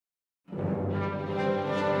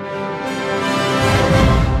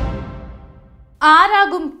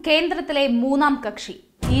ആരാകും കേന്ദ്രത്തിലെ മൂന്നാം കക്ഷി?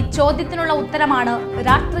 ഈ ചോദ്യത്തിനുള്ള ഉത്തരമാണ്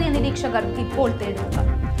രാഷ്ട്രീയ നിരീക്ഷകർ ഇപ്പോൾ തേടുന്നത്.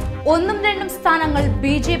 ഒന്നും രണ്ടും സ്ഥാനങ്ങൾ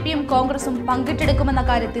ബിജെപിയും കോൺഗ്രസും പങ്കിട്ടെടുക്കുമെന്ന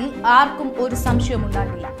കാര്യത്തിൽ ആർക്കും ഒരു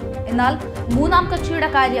സംശയമുണ്ടാകില്ല. എന്നാൽ മൂന്നാം കക്ഷിയുടെ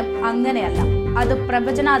കാര്യം അങ്ങനെയല്ല, അത്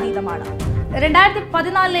പ്രവചനാതീതമാണ്.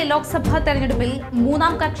 2014 ലോക്സഭാ തെരഞ്ഞെടുപ്പിൽ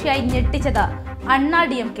മൂന്നാം കക്ഷിയായി ഞെട്ടിച്ചത്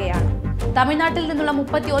ഡിഎംകെയാണ്. തമിഴ്നാട്ടിൽ നിന്നുള്ള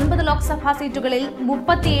 39 ലോക്സഭാ സീറ്റുകളിൽ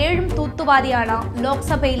 37 തൂത്തുവാരിയാണ്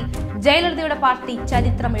ലോക്സഭയിൽ ജയലളിതയുടെ പാർട്ടി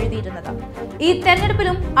ചരിത്രം എഴുതിയിരുന്നത്. ഈ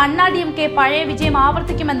തെരഞ്ഞെടുപ്പിലും ഡിഎംകെ പഴയ വിജയം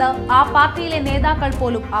ആവർത്തിക്കുമെന്ന് ആ പാർട്ടിയിലെ നേതാക്കൾ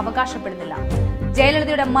പോലും അവകാശപ്പെടുന്നില്ല.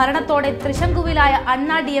 ജയലളിതയുടെ മരണത്തോടെ ത്രിശങ്കുവിലായ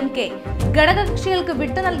ഡിഎംകെ ഘടകകക്ഷികൾക്ക്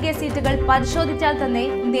വിട്ടു നൽകിയ സീറ്റുകൾ പരിശോധിച്ചാൽ തന്നെ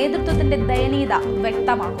നേതൃത്വത്തിന്റെ ദയനീയത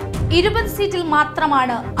വ്യക്തമാകും. 20 സീറ്റിൽ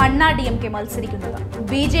മാത്രമാണ് ഡിഎംകെ മത്സരിക്കുന്നത്.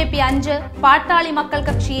 ബിജെപി 5, പാട്ടാളി മക്കൾ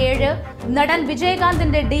കക്ഷി 7, നടൻ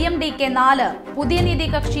വിജയകാന്തിന്റെ ഡിഎംഡികെ 4, പുതിയ നീതി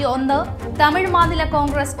കക്ഷി 1, തമിഴ് മാനില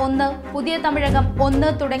കോൺഗ്രസ് 1, പുതിയ തമിഴകം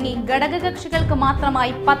 1 തുടങ്ങി ഘടകകക്ഷികൾക്ക്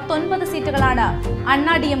മാത്രമായി 19 സീറ്റുകളാണ്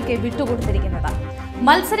ഡിഎംകെ വിട്ടുകൊടുത്തിരിക്കുന്നത്.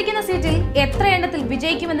 മത്സരിക്കുന്ന സീറ്റിൽ എത്ര എണ്ണത്തിൽ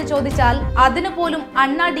വിജയിക്കുമെന്ന് ചോദിച്ചാൽ അതിനു പോലും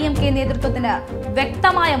ഡിഎംകെ നേതൃത്വത്തിന്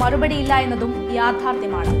വ്യക്തമായ മറുപടിയില്ല എന്നതും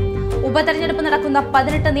യാഥാർത്ഥ്യമാണ്. ഉപതെരഞ്ഞെടുപ്പ് നടക്കുന്ന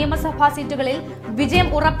 18 നിയമസഭാ സീറ്റുകളിൽ വിജയം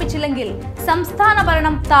ഉറപ്പിച്ചില്ലെങ്കിൽ സംസ്ഥാന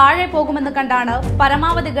ഭരണം താഴെ പോകുമെന്ന് കണ്ടാണ്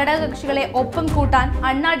പരമാവധി ഘടകകക്ഷികളെ ഒപ്പം കൂട്ടാൻ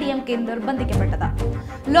ഡിഎംകെ നിർബന്ധിക്കപ്പെട്ടത്.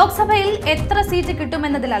 ലോക്സഭയിൽ എത്ര സീറ്റ്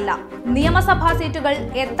കിട്ടുമെന്നതിലല്ല, നിയമസഭാ സീറ്റുകൾ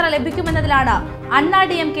എത്ര ലഭിക്കുമെന്നതിലാണ്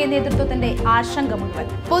ഡിഎംകെ നേതൃത്വത്തിന്റെ ആശങ്ക മുഴുവൻ.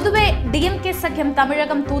 പൊതുവെ ഡിഎംകെ സഖ്യം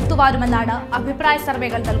തമിഴകം തൂത്തുവാരുമെന്നാണ് അഭിപ്രായ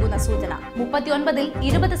സർവേകൾ നൽകുന്ന സൂചന. 39ൽ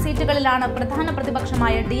 20 സീറ്റുകളിലാണ് പ്രധാന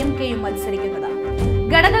പ്രതിപക്ഷമായ ഡിഎംകെയും മത്സരിക്കുന്നത്.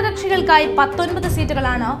 ഘടകകക്ഷികൾക്കായി 19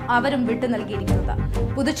 സീറ്റുകളാണ് അവരും വിട്ടു നൽകിയിരിക്കുന്നത്.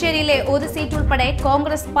 പുതുച്ചേരിയിലെ 1 സീറ്റ് ഉൾപ്പെടെ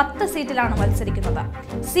കോൺഗ്രസ് 10 സീറ്റിലാണ് മത്സരിക്കുന്നത്.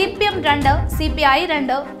 സിപിഎം 2, സിപിഐ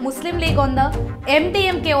 2, മുസ്ലിം ലീഗ് 1,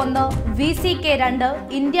 എംഡിഎംകെ 1, വിസികെ 2,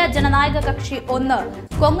 ഇന്ത്യ ജനനായക കക്ഷി 1,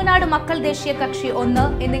 കൊങ്ങുനാട് മക്കൾ ദേശീയ കക്ഷി 1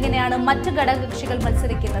 എന്നിങ്ങനെയാണ് മറ്റ് ഘടകകക്ഷികൾ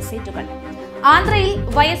മത്സരിക്കുന്ന സീറ്റുകൾ. ആന്ധ്രയിൽ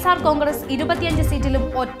വൈഎസ്ആർ കോൺഗ്രസ് 25 സീറ്റിലും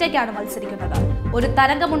ഒറ്റയ്ക്കാണ് മത്സരിക്കുന്നത്. ഒരു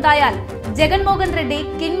തരംഗമുണ്ടായാൽ ജഗൻമോഹൻ റെഡ്ഡി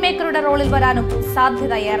കിങ് മേക്കറുടെ റോളിൽ വരാനും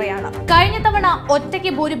സാധ്യത ഏറെയാണ്. കഴിഞ്ഞ തവണ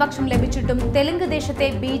ഒറ്റയ്ക്ക് ഭൂരിപക്ഷം ലഭിച്ചിട്ടും തെലുങ്ക് ദേശത്തെ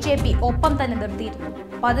ബിജെപി ഒപ്പം തന്നെ നിർത്തിയിരുന്നു.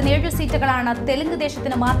 17 സീറ്റുകളാണ് തെലുങ്ക്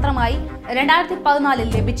ദേശത്തിന് മാത്രമായി 2014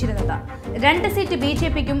 ലഭിച്ചിരുന്നത്. 2 സീറ്റ്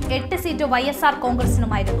ബിജെപിക്കും 8 സീറ്റ് വൈഎസ്ആർ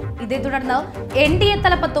കോൺഗ്രസിനുമായിരുന്നു. ഇതേ തുടർന്ന് എൻഡിഎ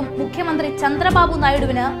തലപ്പത്തും മുഖ്യമന്ത്രി ചന്ദ്രബാബു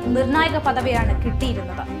നായിഡുവിന് നിർണായക പദവിയാണ്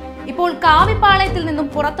കിട്ടിയിരുന്നത്. ഇപ്പോൾ കാവിപ്പാളയത്തിൽ നിന്നും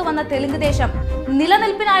പുറത്തു വന്ന തെലുങ്ക് ദേശം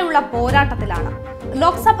നിലനിൽപ്പിനായുള്ള പോരാട്ടത്തിലാണ്.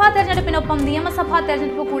 ലോക്സഭാ തെരഞ്ഞെടുപ്പിനൊപ്പം നിയമസഭാ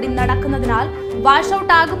തെരഞ്ഞെടുപ്പ് കൂടി നടക്കുന്നതിനാൽ വാഷ്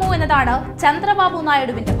ഔട്ട് ആകുമോ എന്നതാണ് ചന്ദ്രബാബു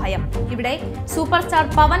നായിഡുവിന്റെ ഭയം. ഇവിടെ സൂപ്പർ സ്റ്റാർ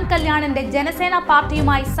പവൻ കല്യാണിന്റെ ജനസേന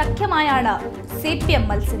പാർട്ടിയുമായി സഖ്യമായാണ് സിപിഎം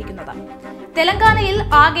മത്സരിക്കുന്നത്. തെലങ്കാനയിൽ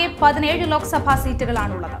ആകെ 17 ലോക്സഭാ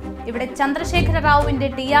സീറ്റുകളാണുള്ളത്. ഇവിടെ ചന്ദ്രശേഖര റാവുവിന്റെ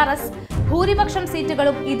ടിആർഎസ് ഭൂരിപക്ഷം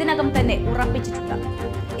സീറ്റുകളും ഇതിനകം തന്നെ ഉറപ്പിച്ചിട്ടുണ്ട്.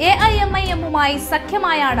 എഐഎംഐഎമ്മുമായി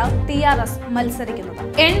സഖ്യമായാണ് ടിആർഎസ് മത്സരിക്കുന്നത്.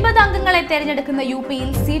 80 അംഗങ്ങളെ തെരഞ്ഞെടുക്കുന്ന യുപിയിൽ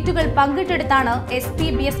സീറ്റുകൾ പങ്കിട്ടെടുത്താണ് എസ്പി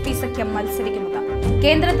ബിഎസ്പി സഖ്യം മത്സരിക്കുന്നത്.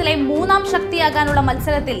 കേന്ദ്രത്തിലെ മൂന്നാം ശക്തിയാകാനുള്ള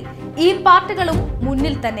മത്സരത്തിൽ ഈ പാർട്ടികളും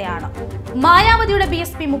മുന്നിൽ തന്നെയാണ്. മായാവതിയുടെ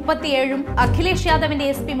ബിഎസ്പി 37ഉം അഖിലേഷ് യാദവിന്റെ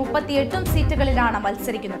എസ്പി 38ഉം സീറ്റുകളിലാണ്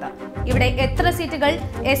മത്സരിക്കുന്നത്. ഇവിടെ എത്ര സീറ്റുകൾ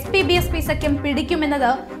എസ്പി ബിഎസ്പി സഖ്യം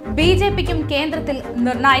പിടിക്കുമെന്നത് ബിജെപിക്കും കേന്ദ്രത്തിൽ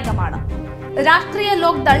നിർണായകമാണ്. രാഷ്ട്രീയ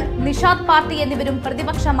ലോക്ദൾ, നിഷാദ് പാർട്ടി എന്നിവരും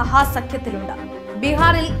പ്രതിപക്ഷ മഹാസഖ്യത്തിലുണ്ട്.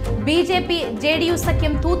 ബീഹാറിൽ ബിജെപി ജെഡിയു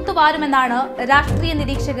സഖ്യം തൂത്തുവാരുമെന്നാണ് രാഷ്ട്രീയ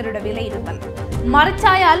നിരീക്ഷകരുടെ വിലയിരുത്തൽ.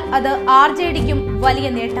 മറിച്ചായാൽ അത് ആർജെഡിക്കും വലിയ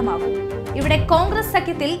നേട്ടമാകും. ഇവിടെ കോൺഗ്രസ്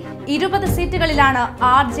സഖ്യത്തിൽ 20 സീറ്റുകളിലാണ്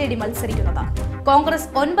ആർജെഡി മത്സരിക്കുന്നത്. കോൺഗ്രസ്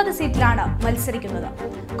 9 സീറ്റിലാണ് മത്സരിക്കുന്നത്.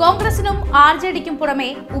 കോൺഗ്രസിനും ആർജെഡിക്കും പുറമെ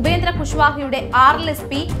ഉപേന്ദ്ര കുശ്വാഹയുടെ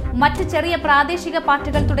RLSP, മറ്റ് ചെറിയ പ്രാദേശിക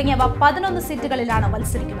പാർട്ടികൾ തുടങ്ങിയവ 11 സീറ്റുകളിലാണ്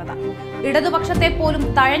മത്സരിക്കുന്നത്. ഇടതുപക്ഷത്തെ പോലും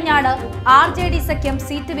തഴഞ്ഞാണ് ആർജെഡി സഖ്യം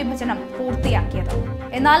സീറ്റ് വിഭജനം പൂർത്തിയാക്കിയത്.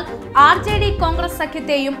 എന്നാൽ ആർജെഡി കോൺഗ്രസ്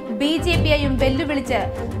സഖ്യത്തെയും ബിജെപിയെയും വെല്ലുവിളിച്ച്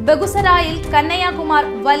ബഗുസരായിൽ കന്നയ്യകുമാർ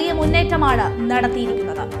വലിയ മുന്നേറ്റമാണ്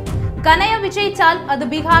നടത്തിയിരിക്കുന്നത്. കനയ്യ വിജയിച്ചാൽ അത്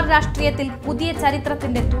ബീഹാർ രാഷ്ട്രീയത്തിൽ പുതിയ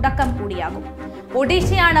ചരിത്രത്തിന്റെ തുടക്കം കൂടിയാകും.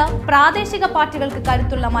 ഒഡീഷയാണ് പ്രാദേശിക പാർട്ടികൾക്ക്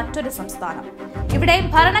കരുത്തുള്ള മറ്റൊരു സംസ്ഥാനം. ഇവിടെ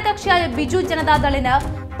ഭരണകക്ഷിയായ ബിജു ജനതാദളിന്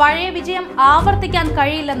പഴയ വിജയം ആവർത്തിക്കാൻ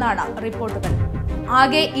കഴിയില്ലെന്നാണ് റിപ്പോർട്ടുകൾ.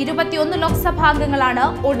 ആകെ 21 ലോക്സഭാ അംഗങ്ങളാണ്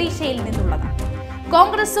ഒഡീഷയിൽ നിന്നുള്ളത്.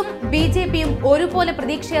 കോൺഗ്രസും ബിജെപിയും ഒരുപോലെ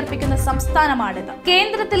പ്രതീക്ഷയർപ്പിക്കുന്ന സംസ്ഥാനമാണിത്.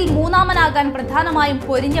 കേന്ദ്രത്തിൽ മൂന്നാമനാകാൻ പ്രധാനമായും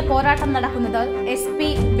പൊരിഞ്ഞ പോരാട്ടം നടക്കുന്നത് SP,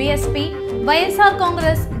 BSP, YSR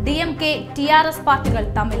Congress, DMK, TRS പാർട്ടികൾ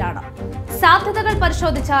തമ്മിലാണ്. സാധ്യതകൾ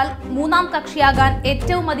പരിശോധിച്ചാൽ മൂന്നാം കക്ഷിയാകാൻ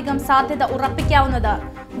ഏറ്റവും അധികം സാധ്യത ഉറപ്പിക്കാവുന്നത്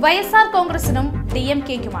വൈഎസ്ആർ കോൺഗ്രസിനും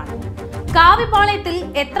ഡിഎംകെക്കുമാണ്. കാവിപാളയത്തിൽ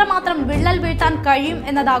എത്രമാത്രം വിള്ളൽ വീഴ്ത്താൻ കഴിയും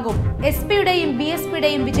എന്നതാകും SP-യുടെയും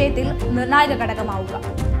BSP-യുടെയും വിജയത്തിൽ നിർണായക ഘടകമാവുക.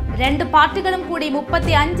 രണ്ട് പാർട്ടികളും കൂടി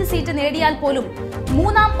 35 സീറ്റ് നേടിയാൽ പോലും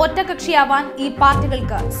മൂന്നാം ഒറ്റകക്ഷിയാവാൻ ഈ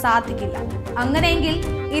പാർട്ടികൾക്ക് സാധിക്കില്ല. അങ്ങനെയെങ്കിൽ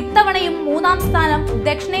ഇത്തവണയും മൂന്നാം സ്ഥാനം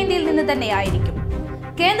ദക്ഷിണേന്ത്യയിൽ നിന്ന് തന്നെയായിരിക്കും.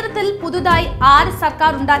 കേന്ദ്രത്തിൽ പുതുതായി ആര്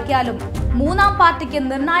സർക്കാർ ഉണ്ടാക്കിയാലും മൂന്നാം പാർട്ടിക്ക്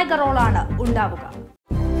നിർണായക റോളാണ് ഉണ്ടാവുക.